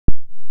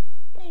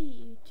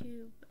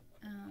YouTube.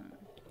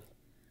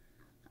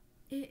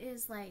 It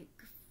is like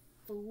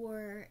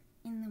 4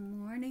 in the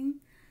morning.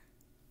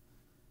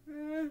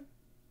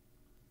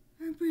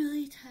 I'm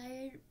really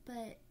tired,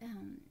 but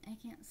I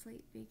can't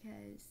sleep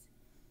because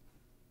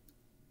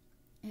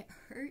it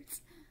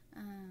hurts.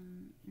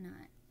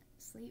 Not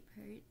sleep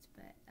hurts,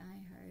 but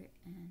I hurt,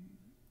 and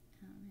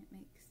it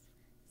makes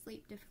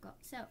sleep difficult.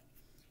 So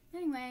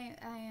anyway,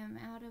 I am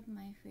out of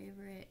my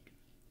favorite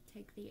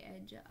take the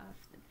edge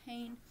off the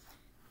pain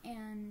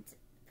and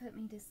put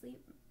me to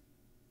sleep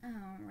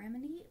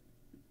remedy.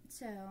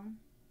 So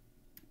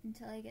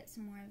until I get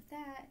some more of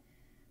that,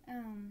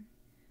 I'm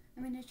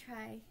going to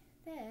try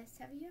this.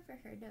 Have you ever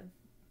heard of,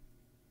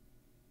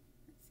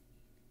 let's see,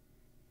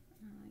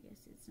 oh, I guess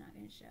it's not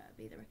going to show up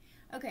either way.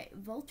 Okay,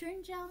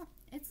 Voltaren gel.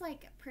 It's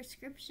like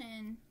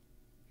prescription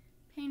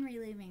pain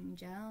relieving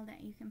gel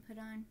that you can put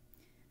on.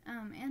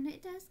 And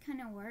it does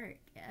kind of work,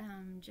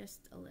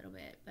 just a little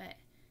bit, but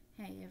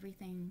hey,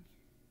 everything,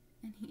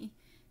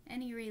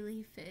 any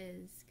relief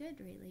is good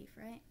relief,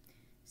 right?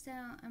 So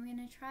I'm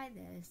going to try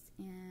this,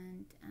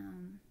 and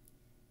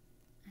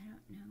I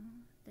don't know,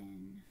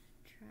 then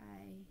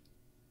try,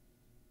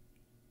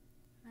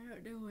 I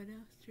don't know what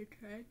else to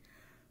try.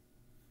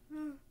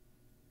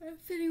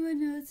 If anyone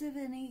knows of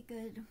any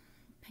good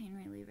pain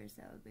relievers,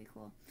 that would be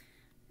cool.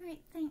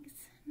 Alright, thanks.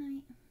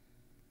 Night.